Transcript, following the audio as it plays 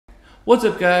What's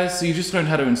up guys? So you just learned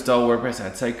how to install WordPress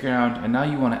at SiteGround and now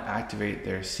you want to activate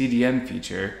their CDN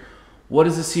feature. What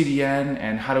is a CDN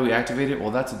and how do we activate it?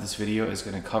 Well, that's what this video is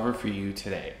going to cover for you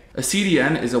today. A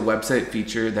CDN is a website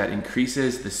feature that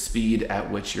increases the speed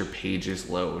at which your pages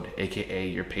load, aka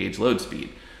your page load speed.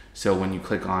 So when you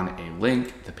click on a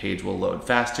link, the page will load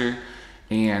faster.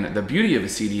 And the beauty of a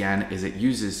CDN is it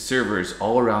uses servers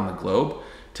all around the globe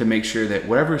to make sure that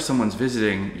wherever someone's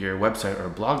visiting your website or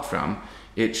blog from,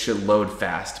 it should load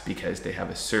fast because they have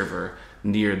a server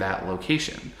near that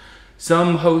location.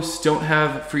 Some hosts don't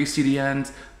have free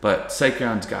CDNs, but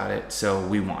SiteGround's got it, so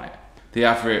we want it. They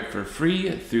offer it for free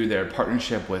through their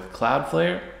partnership with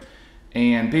Cloudflare,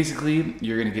 and basically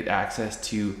you're gonna get access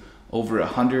to over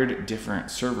 100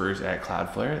 different servers at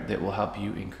Cloudflare that will help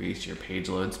you increase your page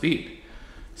load speed.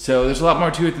 So there's a lot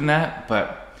more to it than that,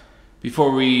 but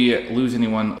before we lose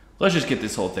anyone, let's just get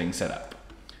this whole thing set up.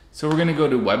 So we're gonna go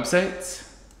to websites,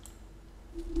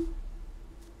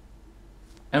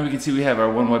 and we can see we have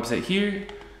our one website here,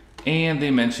 and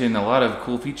they mention a lot of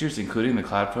cool features, including the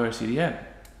Cloudflare Cdn.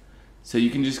 So you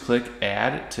can just click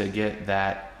add to get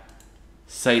that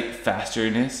site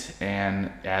fasterness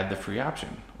and add the free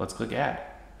option. Let's click add.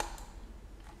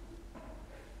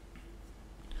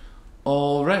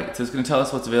 All right, so it's gonna tell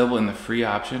us what's available in the free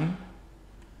option.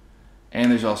 And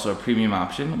there's also a premium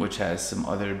option, which has some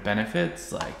other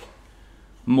benefits like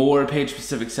more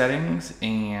page-specific settings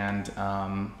and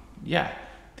yeah,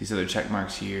 these other check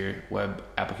marks here: web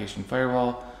application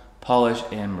firewall, polish,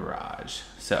 and mirage.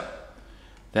 So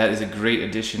that is a great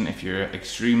addition if you're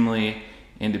extremely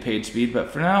into page speed,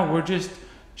 but for now we're just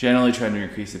generally trying to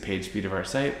increase the page speed of our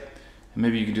site, and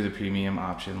maybe you can do the premium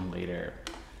option later.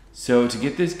 So to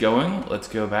get this going, let's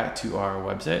go back to our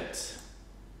websites.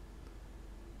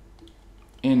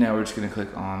 And now we're just gonna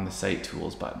click on the Site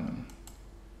Tools button.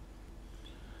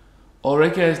 All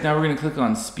right guys, now we're gonna click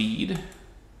on Speed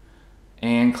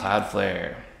and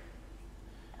Cloudflare.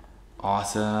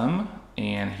 Awesome,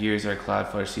 and here's our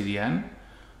Cloudflare CDN.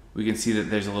 We can see that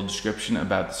there's a little description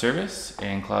about the service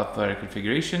and Cloudflare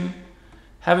configuration.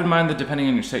 Have in mind that depending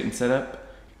on your site and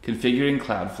setup, configuring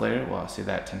Cloudflare, well, I'll say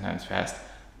that 10 times fast,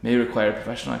 may require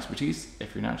professional expertise.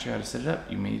 If you're not sure how to set it up,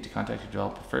 you may need to contact your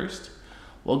developer first.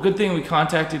 Well, good thing we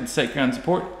contacted SiteGround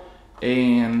support,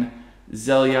 and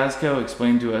Zelyazko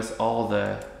explained to us all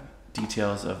the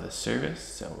details of the service,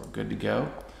 so we're good to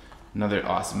go. Another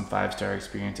awesome 5-star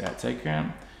experience at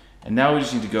SiteGround. And now we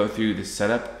just need to go through the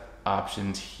setup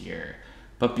options here.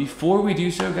 But before we do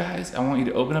so, guys, I want you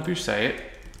to open up your site,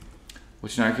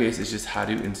 which in our case is just how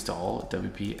to install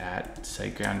WP at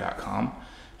SiteGround.com.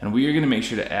 And we are gonna make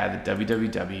sure to add the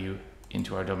www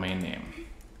into our domain name,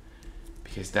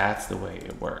 because that's the way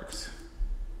it works.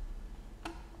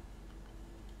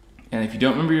 And if you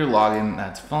don't remember your login,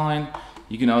 that's fine.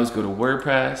 You can always go to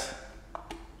WordPress,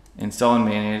 install and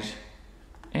manage,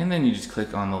 and then you just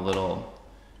click on the little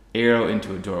arrow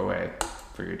into a doorway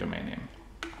for your domain name.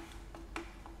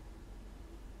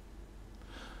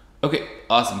 Okay,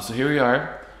 awesome. So here we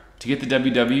are. To get the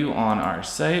www on our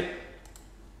site,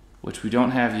 which we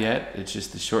don't have yet, it's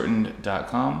just the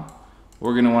shortened.com.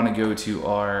 We're gonna wanna go to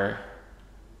our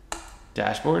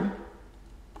dashboard,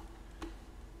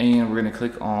 and we're gonna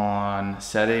click on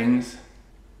Settings,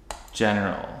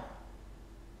 General.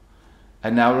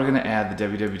 And now we're gonna add the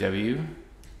www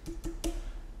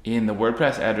in the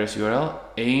WordPress address URL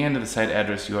and the site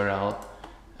address URL.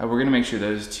 And we're gonna make sure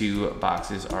those two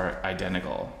boxes are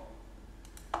identical.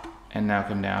 And now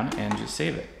come down and just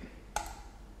save it.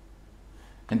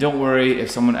 And don't worry if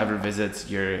someone ever visits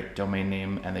your domain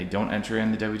name and they don't enter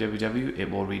in the www, it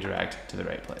will redirect to the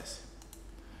right place.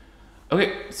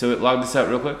 Okay, so it logged us out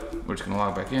real quick. We're just gonna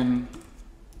log back in.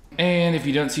 And if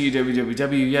you don't see your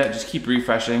www yet, just keep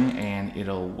refreshing and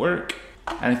it'll work.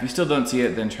 And if you still don't see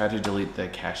it, then try to delete the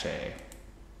cache.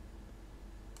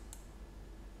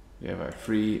 We have our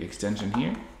free extension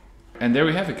here. And there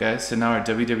we have it, guys. So now our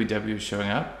www is showing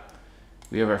up.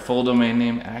 We have our full domain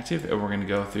name active, and we're gonna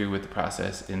go through with the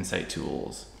process in Site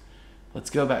Tools. Let's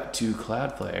go back to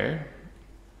Cloudflare,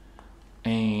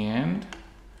 and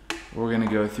we're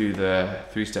gonna go through the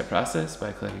 3-step process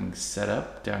by clicking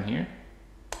Setup down here.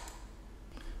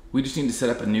 We just need to set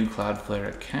up a new Cloudflare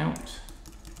account.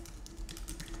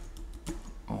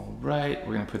 All right,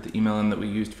 we're gonna put the email in that we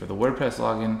used for the WordPress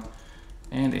login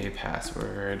and a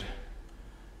password.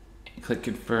 Click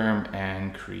Confirm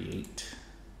and Create.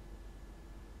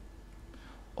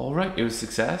 All right, it was a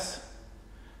success.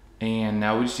 And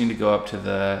now we just need to go up to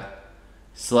the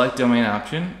Select Domain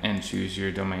option and choose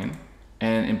your domain.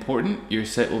 And important, your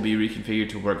site will be reconfigured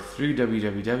to work through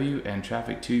www and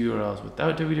traffic to URLs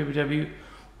without www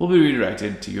will be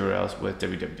redirected to URLs with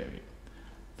www.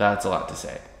 That's a lot to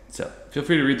say. So feel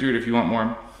free to read through it if you want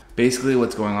more. Basically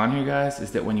what's going on here, guys, is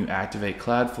that when you activate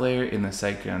Cloudflare in the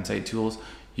SiteGround site tools,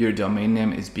 your domain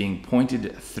name is being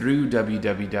pointed through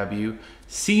www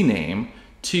CNAME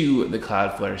to the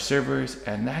Cloudflare servers,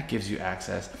 and that gives you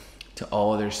access to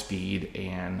all of their speed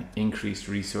and increased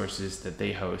resources that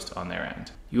they host on their end.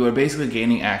 You are basically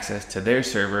gaining access to their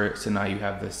server, so now you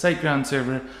have the SiteGround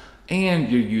server and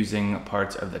you're using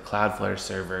parts of the Cloudflare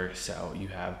server, so you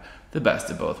have the best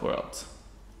of both worlds.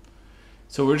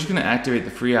 So we're just going to activate the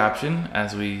free option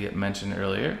as we mentioned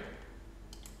earlier.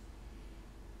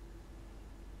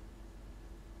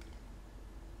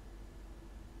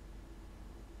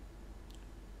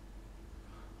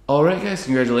 Alright guys,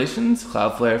 congratulations.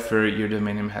 Cloudflare for your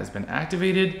domain name has been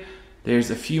activated. There's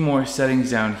a few more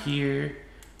settings down here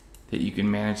that you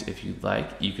can manage if you'd like.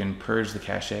 You can purge the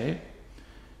cache.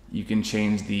 You can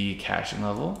change the caching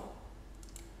level.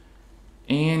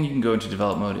 And you can go into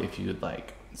develop mode if you would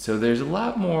like. So there's a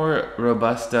lot more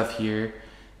robust stuff here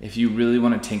if you really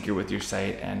want to tinker with your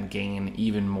site and gain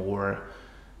even more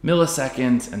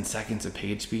milliseconds and seconds of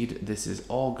page speed. This is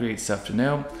all great stuff to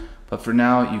know, but for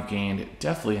now you've gained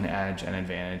definitely an edge and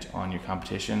advantage on your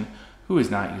competition who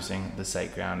is not using the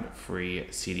SiteGround free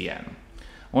CDN.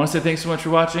 I want to say thanks so much for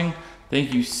watching.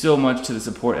 Thank you so much to the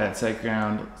support at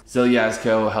SiteGround.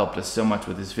 Zelyazko helped us so much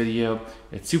with this video.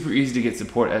 It's super easy to get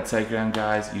support at SiteGround,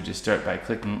 guys. You just start by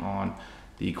clicking on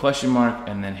the question mark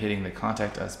and then hitting the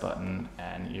contact us button,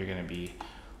 and you're going to be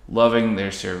loving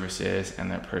their services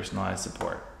and their personalized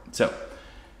support. So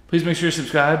please make sure to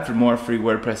subscribe for more free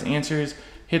WordPress answers.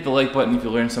 Hit the like button if you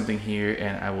learned something here,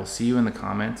 and I will see you in the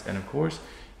comments and of course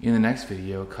in the next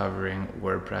video covering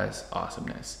WordPress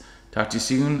awesomeness. Talk to you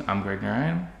soon. I'm Greg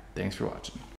Narayan. Thanks for watching.